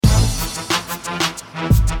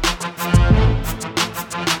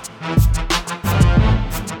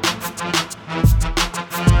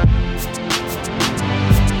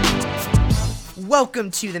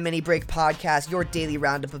Welcome to the Mini Break Podcast, your daily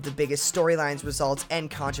roundup of the biggest storylines, results,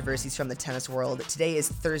 and controversies from the tennis world. Today is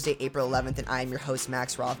Thursday, April 11th, and I am your host,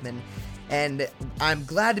 Max Rothman. And I'm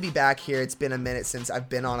glad to be back here. It's been a minute since I've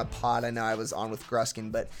been on a pod. I know I was on with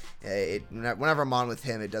Gruskin, but whenever I'm on with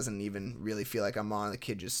him, it doesn't even really feel like I'm on. The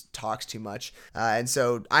kid just talks too much. And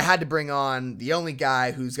so I had to bring on the only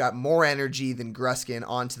guy who's got more energy than Gruskin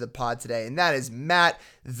onto the pod today, and that is Matt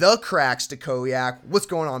the Crack Stachowiak. What's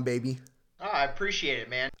going on, baby? Oh, I appreciate it,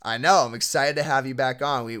 man. I know. I'm excited to have you back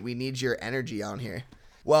on. We need your energy on here.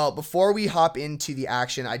 Well, before we hop into the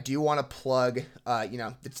action, I do want to plug,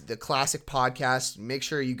 the classic podcast. Make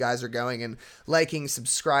sure you guys are going and liking,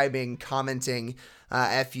 subscribing, commenting.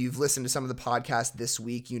 If you've listened to some of the podcasts this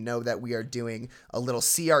week, you know that we are doing a little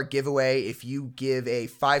CR giveaway. If you give a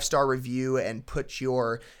 5-star review and put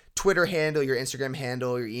your Twitter handle, your Instagram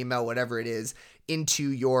handle, your email, whatever it is,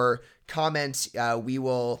 into your comment, we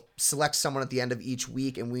will select someone at the end of each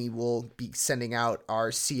week and we will be sending out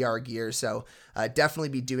our CR gear. So definitely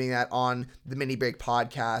be doing that on the Mini Break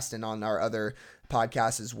Podcast and on our other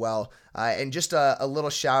podcasts as well. And just a little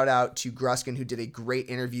shout out to Gruskin, who did a great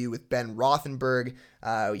interview with Ben Rothenberg.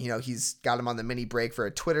 He's got him on the Mini Break for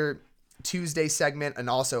a Twitter Tuesday segment and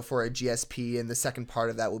also for a GSP, and the second part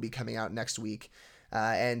of that will be coming out next week.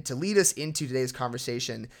 And to lead us into today's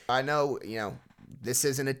conversation, I know, this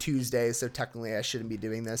isn't a Tuesday, so technically I shouldn't be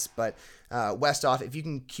doing this, but Westhoff, if you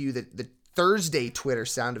can cue the Thursday Twitter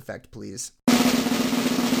sound effect, please.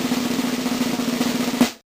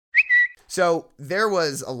 So there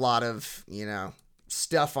was a lot of,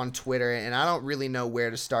 stuff on Twitter, and I don't really know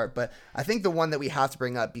where to start, but I think the one that we have to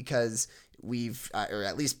bring up, because we've, or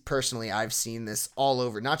at least personally, I've seen this all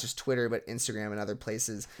over, not just Twitter, but Instagram and other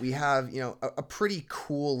places. We have, a pretty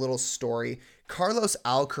cool little story. Carlos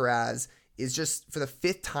Alcaraz is just, for the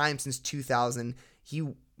 5th time since 2000, he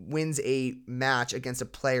wins a match against a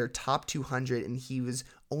player top 200, and he was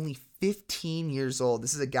only 15 years old.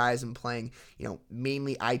 This is a guy who's been playing,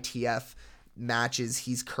 mainly ITF matches.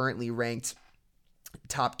 He's currently ranked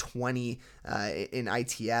top 20 in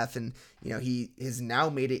ITF, and he has now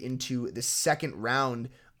made it into the second round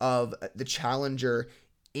of the Challenger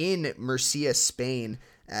in Murcia, Spain.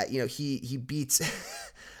 He beats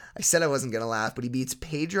I said I wasn't going to laugh, but he beats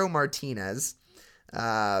Pedro Martinez,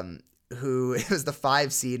 who was the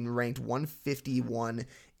 5 seed and ranked 151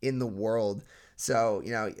 in the world. So,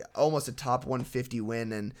 almost a top 150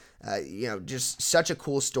 win, and, just such a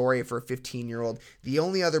cool story for a 15-year-old. The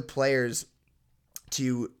only other players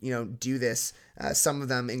to, do this, some of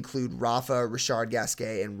them include Rafa, Richard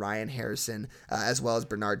Gasquet, and Ryan Harrison, as well as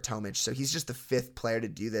Bernard Tomic. So he's just the 5th player to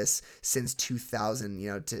do this since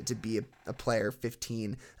 2000, to be a player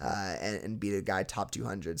 15 and beat a guy top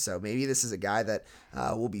 200. So maybe this is a guy that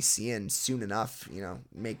we'll be seeing soon enough,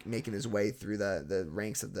 making his way through the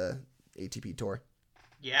ranks of the ATP Tour.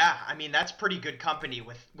 Yeah, I mean, that's pretty good company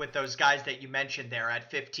with those guys that you mentioned there at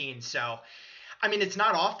 15. So, I mean, it's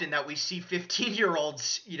not often that we see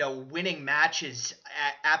 15-year-olds, winning matches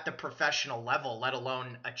at the professional level, let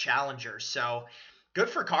alone a challenger. So good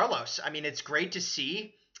for Carlos. I mean, it's great to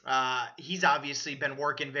see. He's obviously been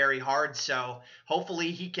working very hard. So hopefully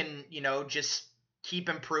he can, just keep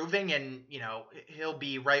improving, and, he'll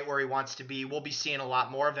be right where he wants to be. We'll be seeing a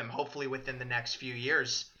lot more of him, hopefully within the next few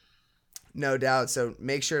years. No doubt. So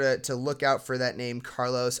make sure to look out for that name,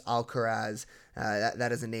 Carlos Alcaraz.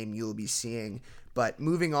 That is a name you'll be seeing. But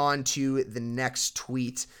moving on to the next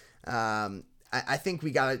tweet, I think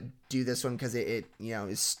we got to do this one because it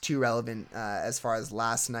is too relevant as far as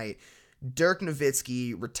last night. Dirk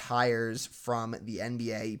Nowitzki retires from the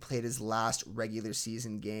NBA. He played his last regular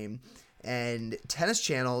season game, and Tennis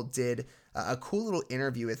Channel did a cool little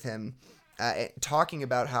interview with him, talking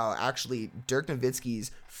about how actually Dirk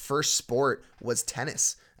Nowitzki's first sport was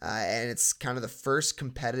tennis. And it's kind of the first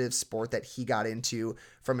competitive sport that he got into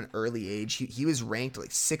from an early age. He was ranked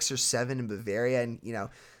like 6 or 7 in Bavaria, and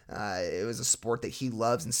it was a sport that he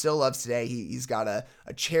loves and still loves today. He's got a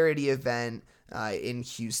charity event in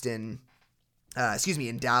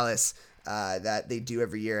Dallas that they do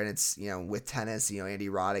every year, and it's with tennis. Andy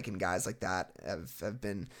Roddick and guys like that have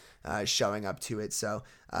been showing up to it. So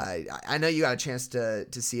I know you got a chance to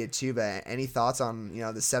see it too, but any thoughts on the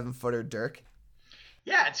 7-footer Dirk?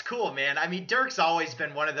 Yeah, it's cool, man. I mean, Dirk's always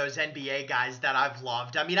been one of those NBA guys that I've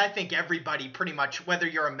loved. I mean, I think everybody pretty much, whether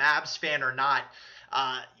you're a Mavs fan or not,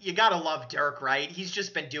 you got to love Dirk, right? He's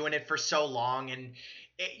just been doing it for so long. And,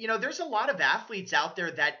 there's a lot of athletes out there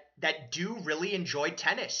that do really enjoy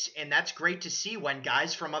tennis. And that's great to see when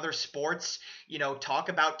guys from other sports, talk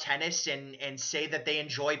about tennis and say that they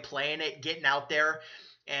enjoy playing it, getting out there.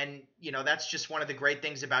 And, that's just one of the great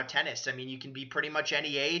things about tennis. I mean, you can be pretty much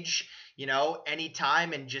any age, any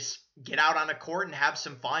time, and just get out on a court and have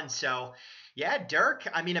some fun. So, yeah, Dirk,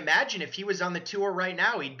 I mean, imagine if he was on the tour right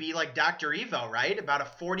now, he'd be like Dr. Evo, right? About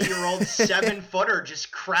a 40-year-old 7-footer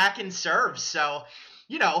just cracking serves. So,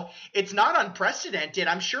 it's not unprecedented.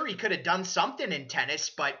 I'm sure he could have done something in tennis,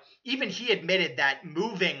 but even he admitted that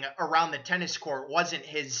moving around the tennis court wasn't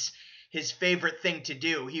his favorite thing to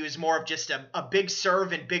do. He was more of just a big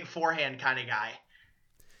serve and big forehand kind of guy.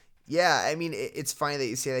 Yeah, I mean, it's funny that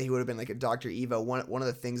you say that he would have been like a Dr. Evo. One of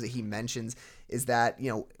the things that he mentions is that,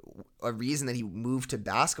 a reason that he moved to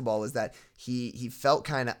basketball was that he felt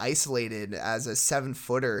kind of isolated as a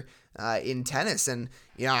 7-footer in tennis. And,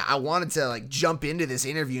 I wanted to like jump into this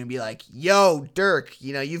interview and be like, yo, Dirk,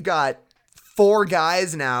 you've got 4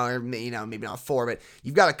 guys now, or, maybe not 4, but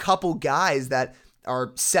you've got a couple guys that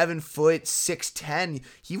are 7 foot, 6'10".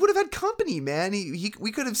 He would have had company, man.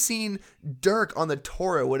 We could have seen Dirk on the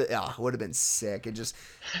tour. It would have been sick. It just,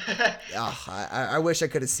 I wish I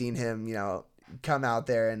could have seen him, come out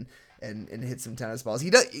there and hit some tennis balls.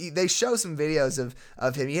 They show some videos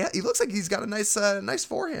of him. He looks like he's got a nice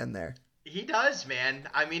forehand there. He does, man.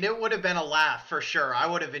 I mean, it would have been a laugh for sure. I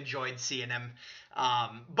would have enjoyed seeing him.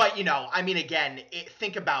 But I mean, again,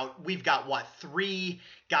 think about, we've got 3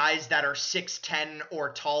 guys that are 6'10"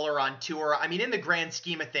 or taller on tour. I mean, in the grand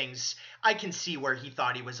scheme of things, I can see where he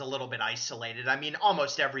thought he was a little bit isolated. I mean,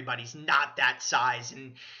 almost everybody's not that size.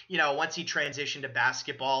 And, once he transitioned to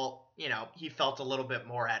basketball, he felt a little bit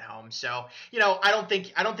more at home. So, I don't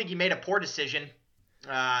think he made a poor decision.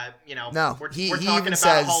 No, we're he talking even about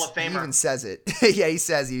says, a Hall of Famer. He even says it. Yeah, he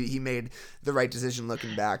says he made the right decision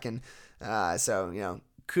looking back. And so,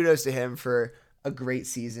 kudos to him for a great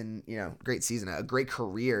season, a great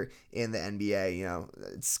career in the NBA.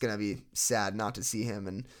 It's going to be sad not to see him.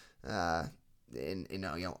 And,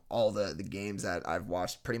 in all the games that I've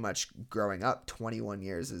watched pretty much growing up, 21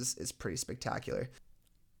 years is pretty spectacular.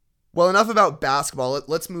 Well, enough about basketball.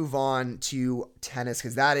 Let's move on to tennis,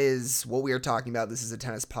 because that is what we are talking about. This is a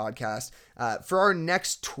tennis podcast. For our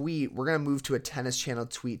next tweet, we're going to move to a Tennis Channel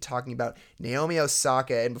tweet talking about Naomi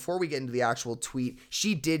Osaka. And before we get into the actual tweet,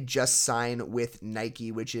 she did just sign with Nike,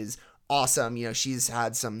 which is awesome. She's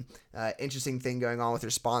had some interesting thing going on with her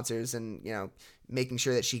sponsors, and, making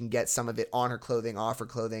sure that she can get some of it on her clothing, off her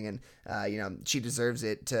clothing. And, she deserves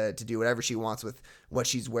it to do whatever she wants with what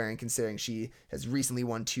she's wearing, considering she has recently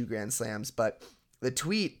won 2 Grand Slams. But the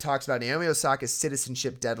tweet talks about Naomi Osaka's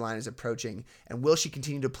citizenship deadline is approaching, and will she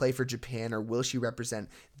continue to play for Japan, or will she represent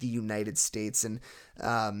the United States? And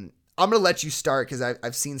I'm going to let you start, because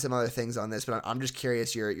I've seen some other things on this, but I'm just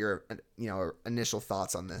curious your initial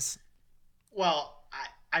thoughts on this. Well,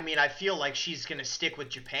 I mean, I feel like she's going to stick with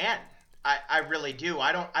Japan. I really do.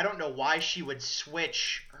 I don't know why she would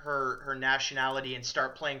switch her nationality and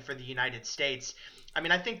start playing for the United States. I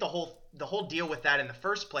mean, I think the whole deal with that in the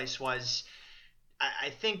first place was, I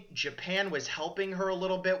think Japan was helping her a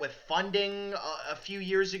little bit with funding a few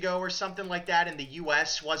years ago or something like that, and the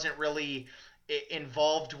U.S. wasn't really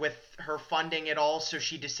involved with her funding at all, so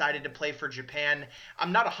she decided to play for Japan.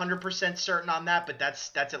 I'm not 100% certain on that, but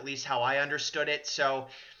that's at least how I understood it. So,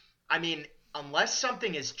 I mean, unless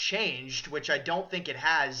something has changed, which I don't think it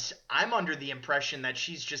has, I'm under the impression that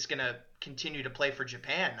she's just going to continue to play for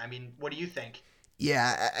Japan. I mean, what do you think?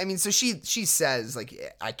 Yeah, I mean, so she says,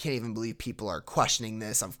 like, I can't even believe people are questioning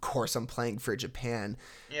this. Of course I'm playing for Japan.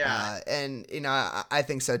 Yeah. And, I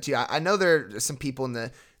think so too. I know there are some people in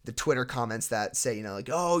the Twitter comments that say, like,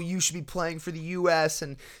 oh, you should be playing for the U.S.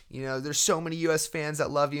 and, there's so many U.S. fans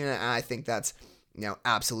that love you. And I think that's,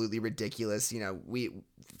 absolutely ridiculous.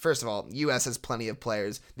 First of all, U.S. has plenty of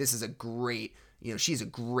players. This is a great, she's a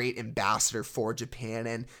great ambassador for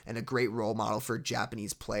Japan and a great role model for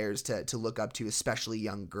Japanese players to look up to, especially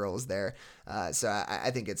young girls there. So I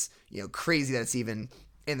think it's, crazy that it's even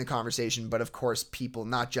in the conversation. But of course, people,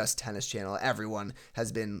 not just Tennis Channel, everyone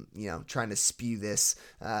has been, trying to spew this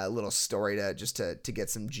little story to get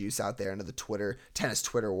some juice out there into the tennis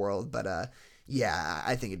Twitter world. But yeah,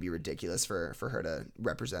 I think it'd be ridiculous for her to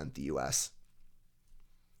represent the U.S.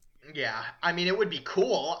 Yeah, I mean, it would be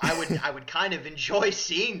cool. I would kind of enjoy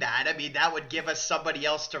seeing that. I mean, that would give us somebody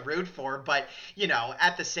else to root for. But,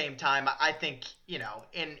 at the same time, I think,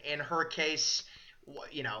 in her case,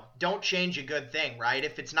 don't change a good thing, right?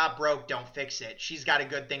 If it's not broke, don't fix it. She's got a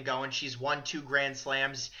good thing going. She's won 2 Grand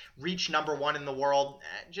Slams, reached number 1 in the world.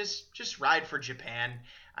 Just ride for Japan.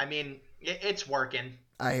 I mean, it's working.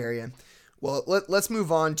 I hear you. Well, let's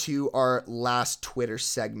move on to our last Twitter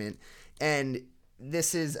segment. And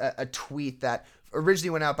this is a tweet that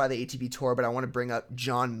originally went out by the ATP Tour, but I want to bring up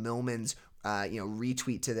John Millman's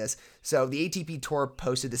retweet to this. So the ATP Tour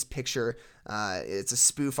posted this picture. It's a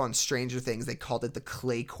spoof on Stranger Things. They called it the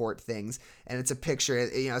clay court things, and it's a picture.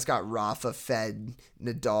 It's got Rafa, Fed,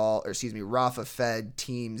 Rafa, Fed,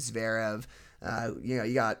 Team, Zverev.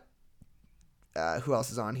 You got who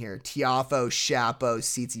else is on here? Tiafoe, Shapo,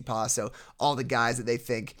 Tsitsipas. So all the guys that they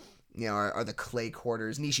think are the clay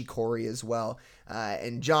quarters. Nishikori as well.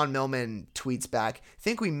 And John Millman tweets back,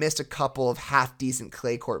 think we missed a couple of half-decent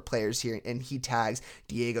clay court players here, and he tags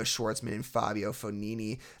Diego Schwartzman and Fabio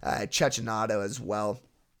Fognini, Cecchinato as well.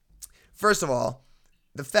 First of all,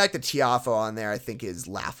 the fact that Tiafoe on there I think is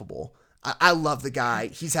laughable. I love the guy.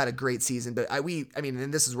 He's had a great season, but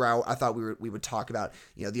and this is where I thought we would talk about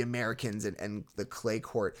the Americans and the clay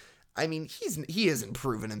court. I mean, he hasn't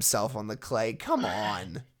proven himself on the clay. Come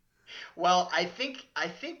on. Well, I think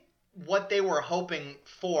what they were hoping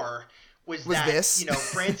for was that this?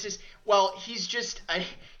 Francis. Well,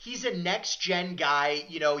 he's a next gen guy.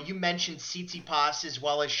 You mentioned Tsitsipas as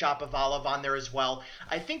well as Shapovalov on there as well.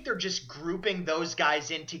 I think they're just grouping those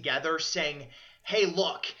guys in together, saying, hey,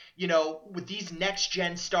 look, with these next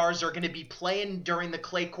gen stars are going to be playing during the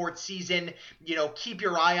clay court season. Keep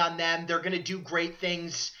your eye on them. They're going to do great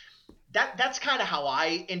things. That's kind of how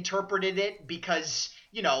I interpreted it because,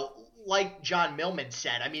 like John Millman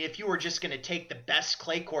said, I mean, if you were just going to take the best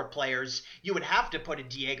clay court players, you would have to put a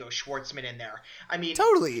Diego Schwartzman in there. I mean,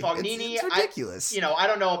 totally. Fognini, it's ridiculous. I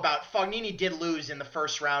don't know about Fognini did lose in the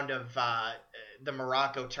first round of the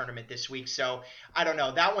Morocco tournament this week, so I don't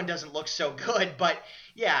know. That one doesn't look so good, but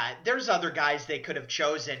yeah, there's other guys they could have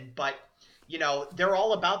chosen, but they're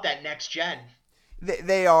all about that next gen.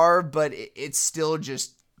 They are, but it's still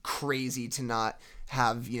just crazy to not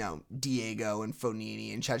have Diego and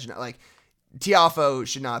Fognini and Cecchinato. Like Tiafoe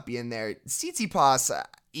should not be in there. Tsitsipas,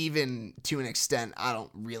 even to an extent, I don't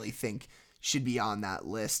really think should be on that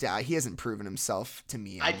list. He hasn't proven himself to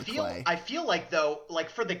me on the clay. I feel like though, like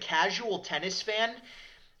for the casual tennis fan,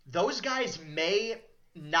 those guys may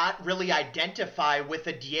not really identify with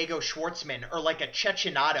a Diego Schwartzman or like a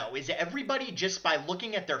Cecchinato. Is everybody just by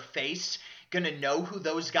looking at their face gonna know who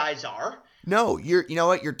those guys are? No, you're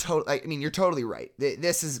totally right.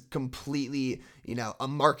 This is completely, a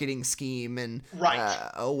marketing scheme and right.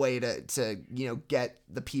 A way to get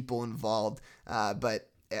the people involved. But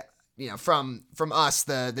from us,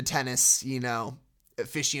 the tennis,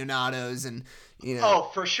 aficionados and, oh,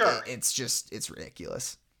 for sure. It's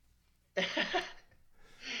ridiculous.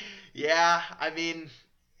 Yeah. I mean,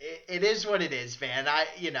 it is what it is, man.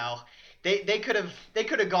 They could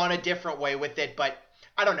have gone a different way with it, but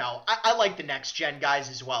I don't know. I like the next gen guys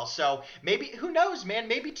as well. So maybe, who knows, man?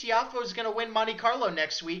 Maybe Tiafoe is gonna win Monte Carlo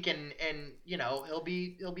next week, and he'll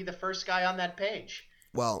be the first guy on that page.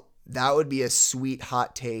 Well, that would be a sweet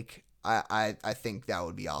hot take. I think that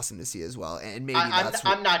would be awesome to see as well. And maybe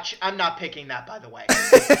I'm not picking that, by the way.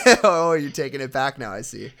 Oh, you're taking it back now. I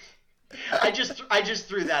see. I just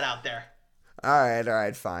threw that out there. All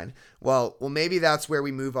right, fine. Well, maybe that's where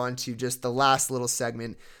we move on to just the last little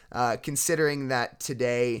segment. Considering that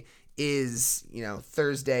today is,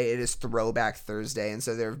 Thursday, it is Throwback Thursday, and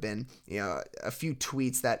so there have been, a few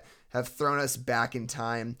tweets that have thrown us back in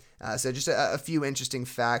time. So just a few interesting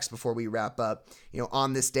facts before we wrap up.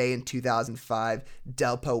 On this day in 2005,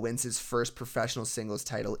 Delpo wins his first professional singles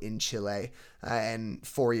title in Chile, and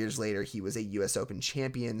 4 years later, he was a U.S. Open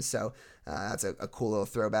champion. So that's a cool little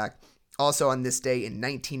throwback. Also on this day in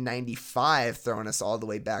 1995, throwing us all the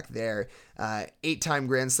way back there, 8-time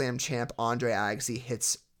Grand Slam champ Andre Agassi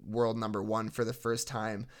hits world number 1 for the first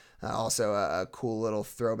time. Also a cool little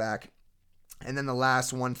throwback. And then the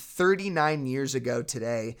last one, 39 years ago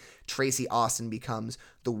today, Tracy Austin becomes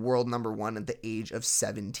the world number 1 at the age of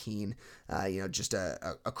 17. Just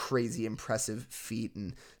a crazy impressive feat.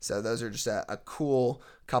 And so those are just a cool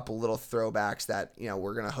couple little throwbacks that,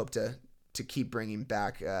 we're going to hope to keep bringing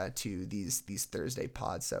back to these Thursday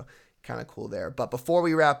pods. So kind of cool there. But before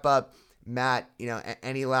we wrap up, Matt,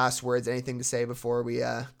 any last words, anything to say before we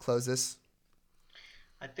close this?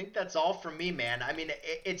 I think that's all from me, man. I mean,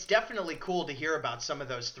 it's definitely cool to hear about some of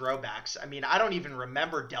those throwbacks. I mean, I don't even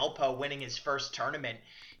remember Delpo winning his first tournament,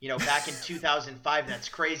 back in 2005. That's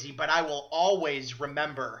crazy. But I will always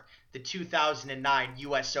remember the 2009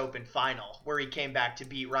 U.S. Open final where he came back to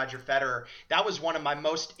beat Roger Federer. That was one of my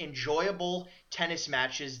most enjoyable tennis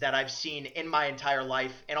matches that I've seen in my entire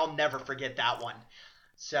life, and I'll never forget that one.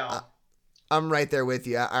 So I'm right there with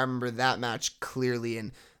you. I remember that match clearly,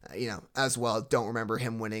 and as well, don't remember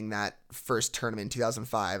him winning that first tournament in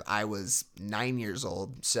 2005. I was 9 years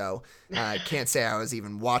old, so I can't say I was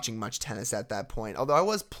even watching much tennis at that point, although I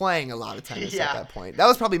was playing a lot of tennis at that point. That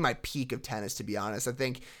was probably my peak of tennis, to be honest. I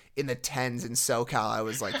think in the 10s in SoCal, I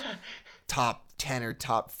was like top 10 or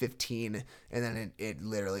top 15, and then it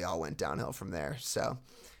literally all went downhill from there. So,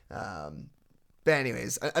 but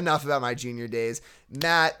anyways, enough about my junior days.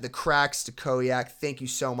 Matt, the Crack Stachowiak, thank you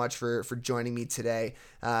so much for joining me today.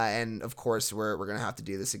 And of course, we're gonna have to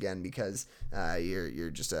do this again because you're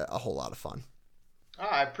just a whole lot of fun. Oh,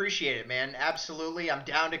 I appreciate it, man. Absolutely, I'm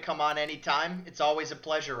down to come on anytime. It's always a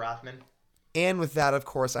pleasure, Rothman. And with that, of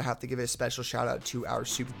course, I have to give a special shout out to our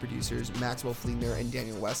super producers, Maxwell Fliegner and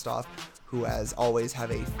Daniel Westoff, who as always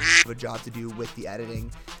have a job to do with the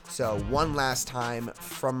editing. So one last time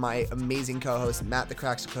from my amazing co-host, Matt the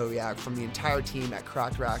Crack Stachowiak, from the entire team at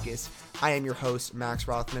Cracked Racquets, I am your host, Max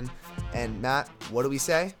Rothman. And Matt, what do we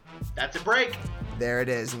say? That's a break. There it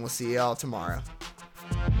is, and we'll see you all tomorrow.